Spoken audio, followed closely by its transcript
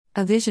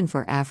A vision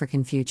for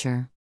African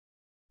future.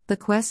 The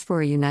quest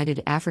for a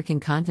united African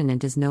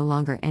continent is no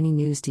longer any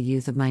news to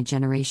youth of my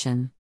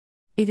generation.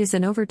 It is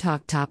an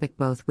overtalked topic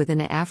both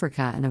within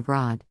Africa and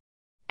abroad.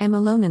 I'm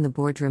alone in the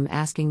boardroom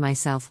asking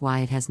myself why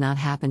it has not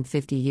happened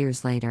 50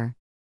 years later.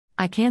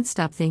 I can't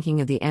stop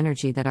thinking of the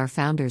energy that our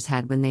founders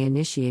had when they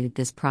initiated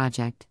this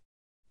project.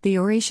 The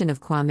oration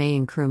of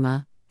Kwame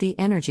Nkrumah, the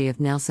energy of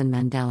Nelson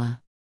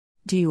Mandela.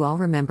 Do you all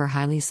remember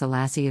Haile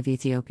Selassie of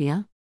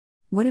Ethiopia?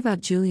 What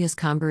about Julius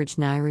Combarage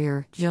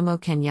Nyerere, Jomo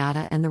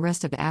Kenyatta, and the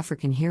rest of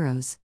African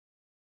heroes?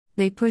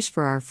 They pushed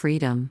for our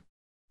freedom.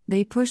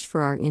 They pushed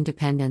for our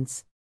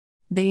independence.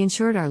 They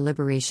ensured our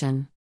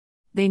liberation.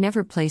 They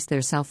never placed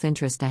their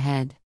self-interest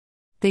ahead.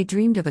 They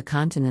dreamed of a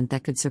continent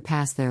that could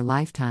surpass their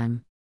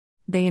lifetime.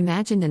 They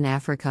imagined an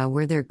Africa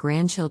where their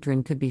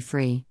grandchildren could be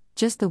free,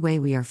 just the way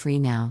we are free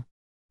now.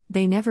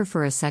 They never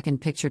for a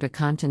second pictured a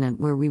continent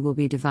where we will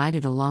be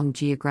divided along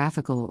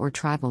geographical or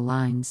tribal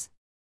lines.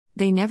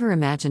 They never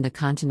imagined a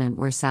continent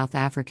where South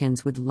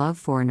Africans would love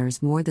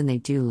foreigners more than they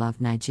do love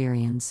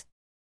Nigerians.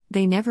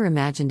 They never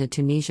imagined a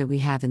Tunisia we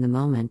have in the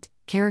moment,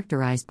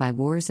 characterized by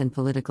wars and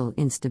political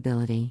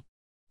instability.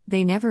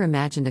 They never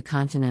imagined a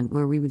continent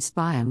where we would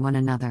spy on one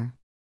another.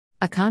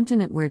 A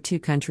continent where two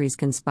countries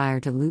conspire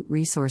to loot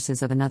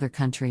resources of another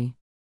country.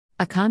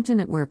 A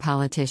continent where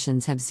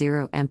politicians have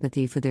zero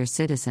empathy for their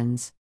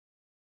citizens.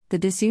 The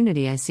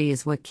disunity I see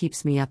is what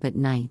keeps me up at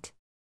night.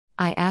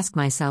 I ask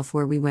myself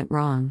where we went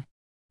wrong.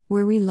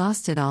 Where we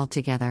lost it all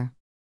together.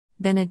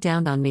 Then it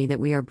dawned on me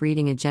that we are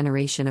breeding a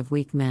generation of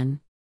weak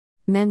men.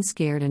 Men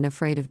scared and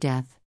afraid of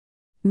death.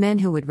 Men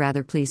who would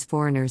rather please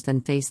foreigners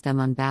than face them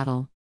on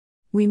battle.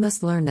 We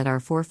must learn that our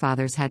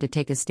forefathers had to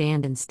take a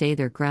stand and stay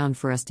their ground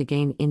for us to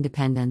gain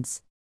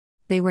independence.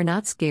 They were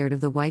not scared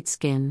of the white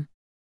skin.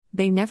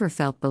 They never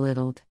felt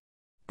belittled.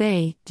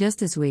 They,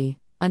 just as we,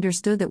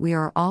 understood that we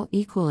are all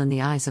equal in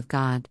the eyes of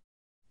God.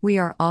 We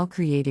are all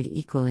created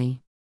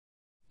equally.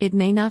 It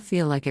may not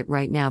feel like it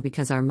right now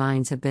because our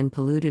minds have been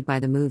polluted by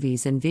the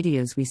movies and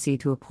videos we see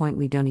to a point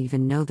we don't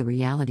even know the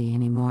reality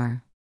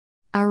anymore.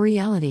 Our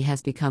reality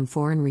has become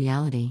foreign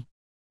reality.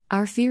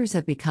 Our fears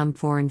have become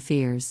foreign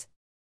fears.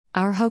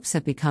 Our hopes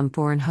have become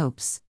foreign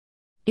hopes.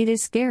 It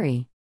is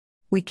scary.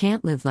 We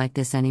can't live like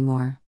this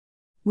anymore.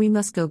 We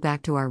must go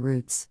back to our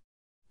roots.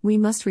 We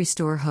must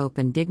restore hope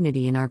and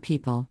dignity in our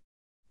people.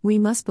 We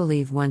must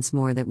believe once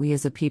more that we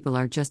as a people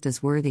are just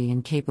as worthy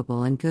and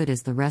capable and good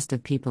as the rest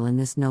of people in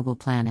this noble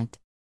planet.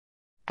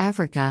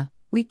 Africa,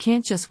 we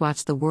can't just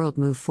watch the world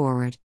move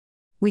forward.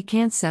 We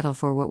can't settle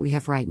for what we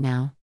have right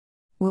now.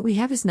 What we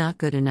have is not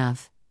good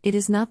enough, it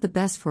is not the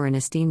best for an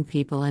esteemed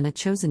people and a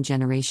chosen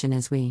generation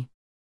as we.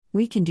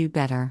 We can do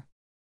better.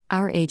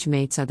 Our age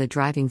mates are the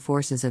driving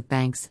forces of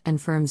banks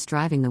and firms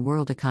driving the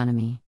world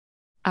economy.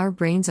 Our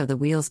brains are the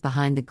wheels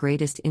behind the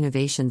greatest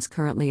innovations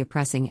currently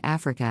oppressing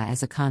Africa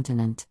as a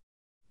continent.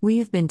 We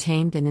have been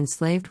tamed and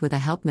enslaved with a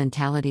help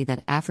mentality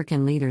that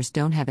African leaders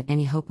don't have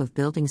any hope of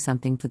building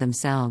something for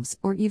themselves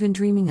or even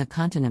dreaming a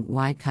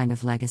continent-wide kind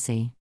of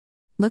legacy.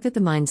 Look at the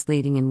minds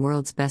leading in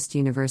world's best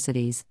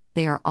universities,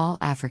 they are all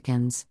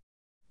Africans.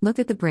 Look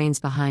at the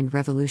brains behind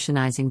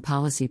revolutionizing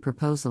policy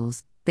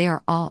proposals, they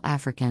are all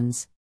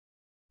Africans.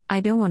 I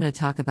don't want to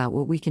talk about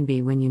what we can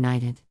be when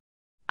united.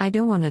 I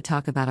don't want to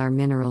talk about our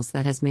minerals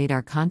that has made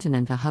our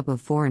continent a hub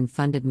of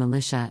foreign-funded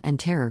militia and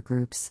terror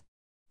groups.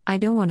 I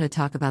don't want to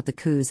talk about the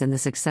coups and the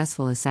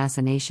successful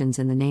assassinations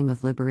in the name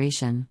of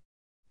liberation.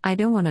 I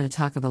don't want to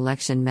talk of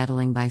election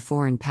meddling by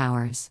foreign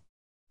powers.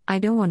 I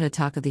don't want to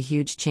talk of the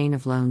huge chain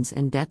of loans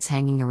and debts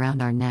hanging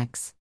around our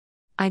necks.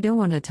 I don't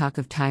want to talk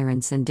of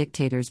tyrants and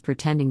dictators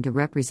pretending to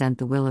represent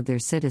the will of their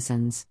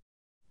citizens.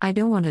 I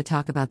don't want to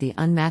talk about the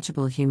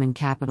unmatchable human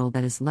capital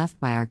that is left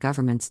by our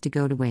governments to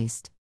go to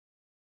waste.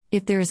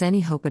 If there is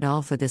any hope at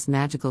all for this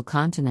magical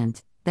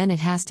continent, then it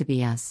has to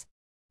be us.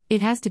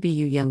 It has to be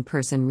you, young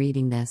person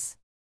reading this.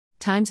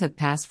 Times have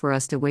passed for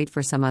us to wait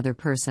for some other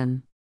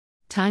person.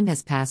 Time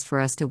has passed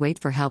for us to wait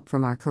for help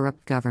from our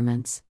corrupt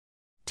governments.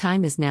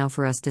 Time is now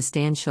for us to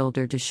stand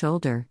shoulder to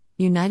shoulder,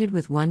 united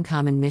with one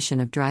common mission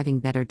of driving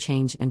better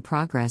change and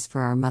progress for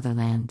our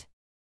motherland.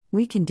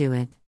 We can do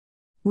it.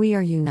 We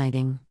are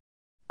uniting.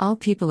 All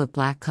people of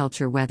Black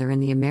culture, whether in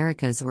the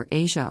Americas or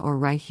Asia or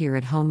right here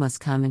at home, must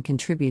come and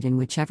contribute in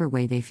whichever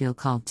way they feel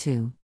called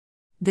to.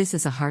 This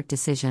is a hard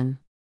decision.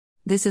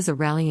 This is a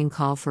rallying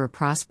call for a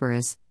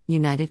prosperous,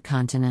 united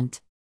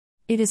continent.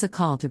 It is a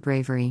call to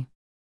bravery.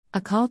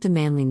 A call to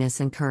manliness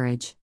and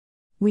courage.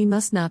 We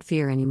must not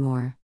fear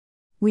anymore.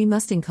 We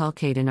must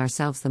inculcate in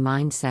ourselves the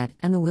mindset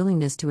and the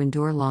willingness to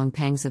endure long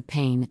pangs of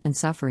pain and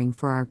suffering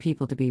for our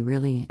people to be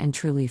really and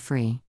truly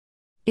free.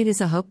 It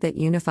is a hope that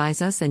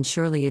unifies us, and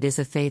surely it is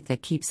a faith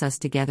that keeps us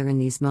together in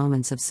these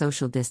moments of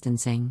social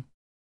distancing.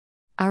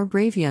 Our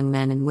brave young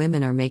men and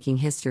women are making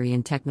history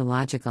in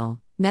technological,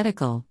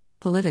 medical,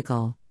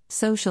 political,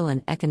 social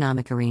and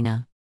economic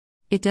arena.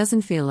 It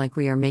doesn't feel like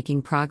we are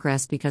making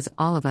progress because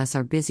all of us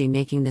are busy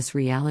making this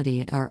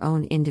reality at our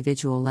own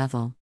individual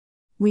level.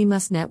 We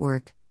must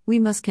network, we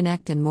must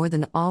connect, and more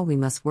than all, we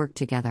must work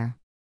together.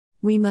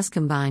 We must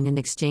combine and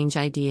exchange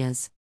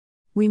ideas.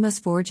 We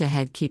must forge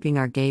ahead, keeping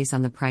our gaze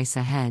on the price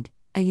ahead,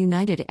 a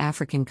united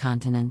African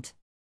continent.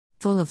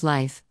 Full of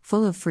life,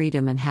 full of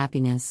freedom and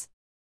happiness.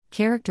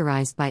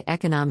 Characterized by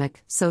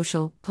economic,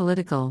 social,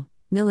 political,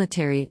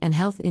 military, and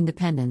health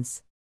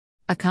independence.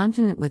 A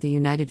continent with a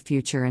united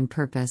future and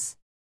purpose.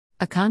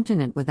 A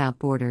continent without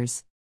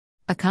borders.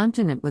 A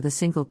continent with a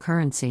single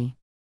currency.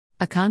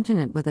 A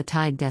continent with a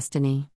tied destiny.